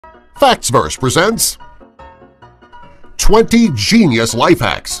Factsverse presents 20 Genius Life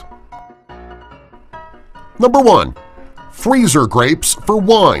Hacks. Number 1. Freezer grapes for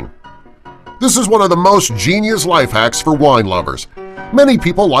wine. This is one of the most genius life hacks for wine lovers. Many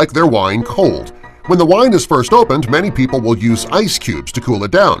people like their wine cold. When the wine is first opened, many people will use ice cubes to cool it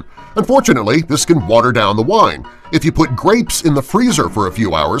down. Unfortunately, this can water down the wine. If you put grapes in the freezer for a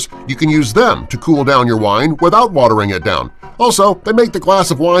few hours, you can use them to cool down your wine without watering it down. Also, they make the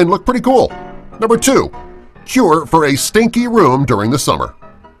glass of wine look pretty cool. Number 2. Cure for a stinky room during the summer.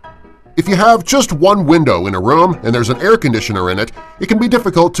 If you have just one window in a room and there's an air conditioner in it, it can be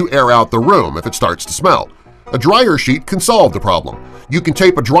difficult to air out the room if it starts to smell. A dryer sheet can solve the problem. You can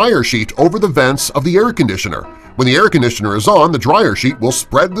tape a dryer sheet over the vents of the air conditioner. When the air conditioner is on, the dryer sheet will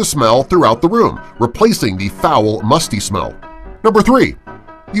spread the smell throughout the room, replacing the foul, musty smell. Number 3.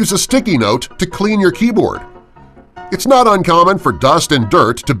 Use a sticky note to clean your keyboard. It's not uncommon for dust and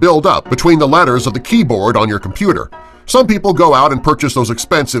dirt to build up between the letters of the keyboard on your computer. Some people go out and purchase those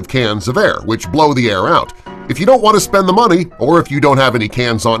expensive cans of air, which blow the air out. If you don't want to spend the money, or if you don't have any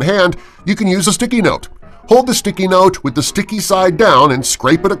cans on hand, you can use a sticky note. Hold the sticky note with the sticky side down and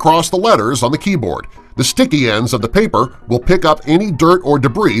scrape it across the letters on the keyboard. The sticky ends of the paper will pick up any dirt or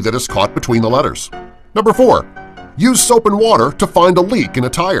debris that is caught between the letters. Number 4. Use soap and water to find a leak in a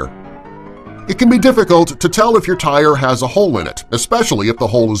tire. It can be difficult to tell if your tire has a hole in it, especially if the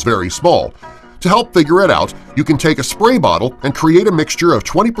hole is very small. To help figure it out, you can take a spray bottle and create a mixture of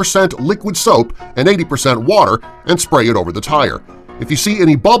 20% liquid soap and 80% water and spray it over the tire. If you see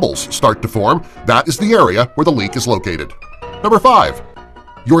any bubbles start to form, that is the area where the leak is located. Number 5.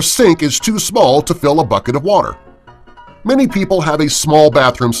 Your sink is too small to fill a bucket of water. Many people have a small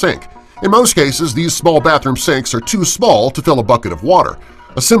bathroom sink. In most cases, these small bathroom sinks are too small to fill a bucket of water.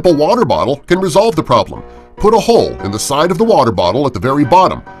 A simple water bottle can resolve the problem. Put a hole in the side of the water bottle at the very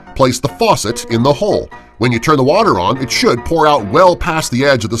bottom. Place the faucet in the hole. When you turn the water on, it should pour out well past the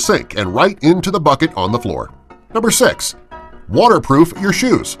edge of the sink and right into the bucket on the floor. Number 6. Waterproof your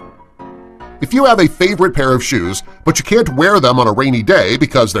shoes. If you have a favorite pair of shoes, but you can't wear them on a rainy day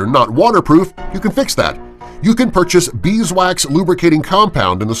because they're not waterproof, you can fix that. You can purchase beeswax lubricating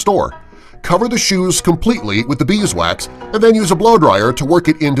compound in the store. Cover the shoes completely with the beeswax and then use a blow dryer to work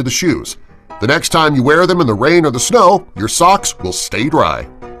it into the shoes. The next time you wear them in the rain or the snow, your socks will stay dry.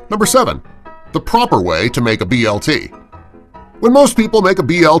 Number 7. The proper way to make a BLT. When most people make a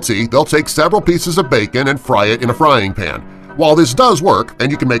BLT, they'll take several pieces of bacon and fry it in a frying pan. While this does work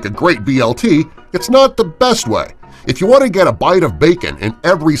and you can make a great BLT, it's not the best way. If you want to get a bite of bacon in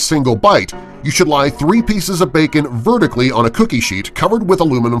every single bite, you should lie 3 pieces of bacon vertically on a cookie sheet covered with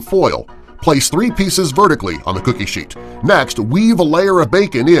aluminum foil. Place 3 pieces vertically on the cookie sheet. Next, weave a layer of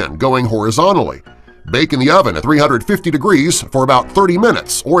bacon in, going horizontally. Bake in the oven at 350 degrees for about 30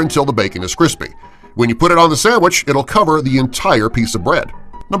 minutes or until the bacon is crispy. When you put it on the sandwich, it'll cover the entire piece of bread.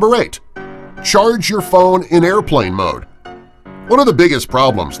 Number 8. Charge your phone in airplane mode. One of the biggest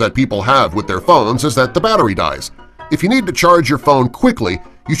problems that people have with their phones is that the battery dies. If you need to charge your phone quickly,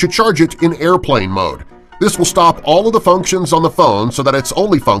 you should charge it in airplane mode. This will stop all of the functions on the phone so that its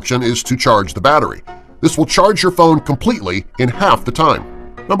only function is to charge the battery. This will charge your phone completely in half the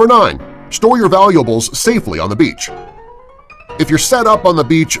time. Number 9. Store your valuables safely on the beach. If you're set up on the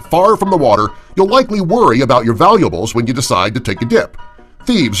beach far from the water, you'll likely worry about your valuables when you decide to take a dip.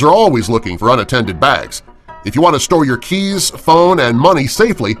 Thieves are always looking for unattended bags. If you want to store your keys, phone, and money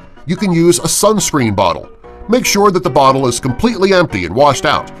safely, you can use a sunscreen bottle. Make sure that the bottle is completely empty and washed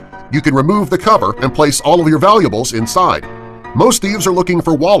out. You can remove the cover and place all of your valuables inside. Most thieves are looking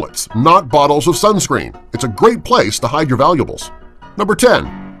for wallets, not bottles of sunscreen. It's a great place to hide your valuables. Number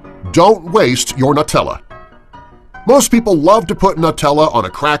 10. Don't waste your Nutella. Most people love to put Nutella on a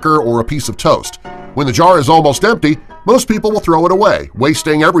cracker or a piece of toast. When the jar is almost empty, most people will throw it away,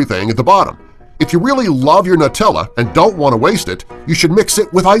 wasting everything at the bottom. If you really love your Nutella and don't want to waste it, you should mix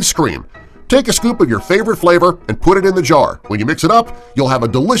it with ice cream. Take a scoop of your favorite flavor and put it in the jar. When you mix it up, you'll have a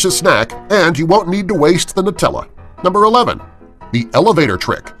delicious snack and you won't need to waste the Nutella. Number 11. The elevator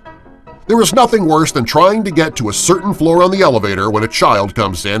trick. There is nothing worse than trying to get to a certain floor on the elevator when a child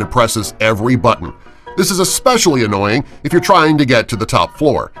comes in and presses every button. This is especially annoying if you're trying to get to the top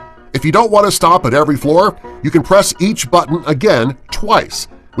floor. If you don't want to stop at every floor, you can press each button again twice.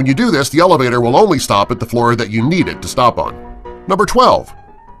 When you do this, the elevator will only stop at the floor that you need it to stop on. Number 12.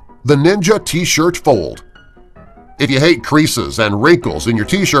 The Ninja T-Shirt Fold. If you hate creases and wrinkles in your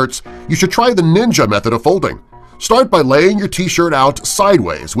t-shirts, you should try the ninja method of folding. Start by laying your t-shirt out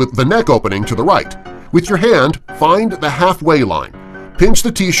sideways with the neck opening to the right. With your hand, find the halfway line. Pinch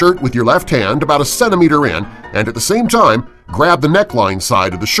the t-shirt with your left hand about a centimeter in and at the same time, Grab the neckline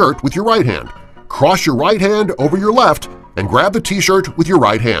side of the shirt with your right hand. Cross your right hand over your left and grab the t-shirt with your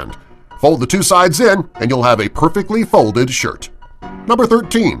right hand. Fold the two sides in and you'll have a perfectly folded shirt. Number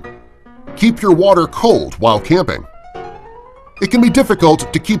 13. Keep your water cold while camping. It can be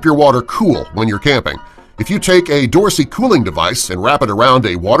difficult to keep your water cool when you're camping. If you take a Dorsey cooling device and wrap it around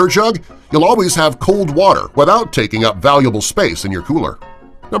a water jug, you'll always have cold water without taking up valuable space in your cooler.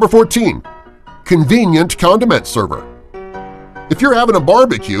 Number 14. Convenient condiment server. If you're having a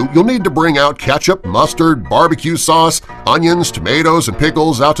barbecue, you'll need to bring out ketchup, mustard, barbecue sauce, onions, tomatoes, and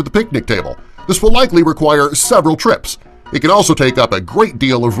pickles out to the picnic table. This will likely require several trips. It can also take up a great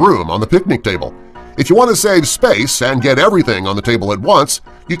deal of room on the picnic table. If you want to save space and get everything on the table at once,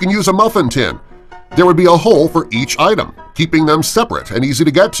 you can use a muffin tin. There would be a hole for each item, keeping them separate and easy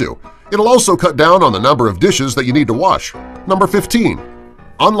to get to. It'll also cut down on the number of dishes that you need to wash. Number 15.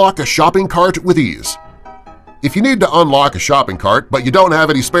 Unlock a shopping cart with ease. If you need to unlock a shopping cart but you don't have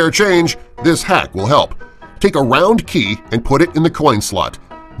any spare change, this hack will help. Take a round key and put it in the coin slot.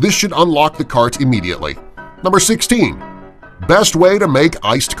 This should unlock the cart immediately. Number 16. Best way to make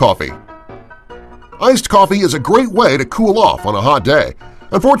iced coffee. Iced coffee is a great way to cool off on a hot day.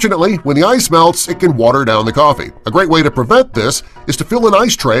 Unfortunately, when the ice melts, it can water down the coffee. A great way to prevent this is to fill an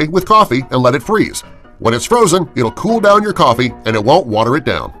ice tray with coffee and let it freeze. When it's frozen, it'll cool down your coffee and it won't water it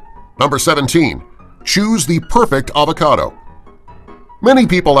down. Number 17. Choose the perfect avocado. Many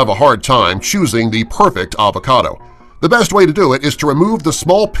people have a hard time choosing the perfect avocado. The best way to do it is to remove the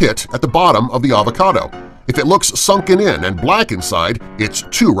small pit at the bottom of the avocado. If it looks sunken in and black inside, it's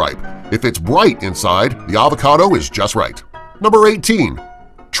too ripe. If it's bright inside, the avocado is just right. Number 18.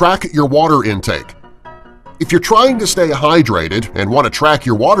 Track your water intake. If you're trying to stay hydrated and want to track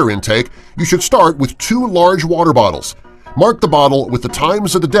your water intake, you should start with 2 large water bottles. Mark the bottle with the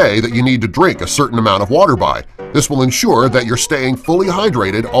times of the day that you need to drink a certain amount of water by. This will ensure that you're staying fully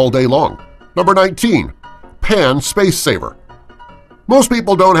hydrated all day long. Number 19. Pan space saver. Most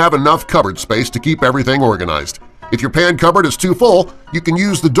people don't have enough cupboard space to keep everything organized. If your pan cupboard is too full, you can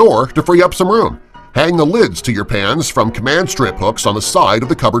use the door to free up some room. Hang the lids to your pans from command strip hooks on the side of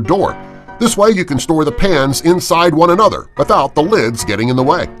the cupboard door. This way you can store the pans inside one another without the lids getting in the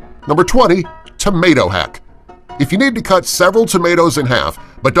way. Number 20. Tomato hack. If you need to cut several tomatoes in half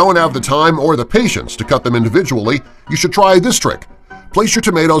but don't have the time or the patience to cut them individually, you should try this trick. Place your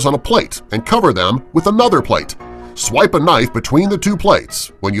tomatoes on a plate and cover them with another plate. Swipe a knife between the 2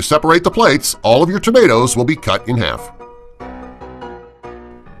 plates. When you separate the plates, all of your tomatoes will be cut in half.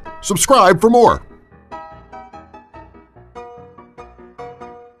 Subscribe for more.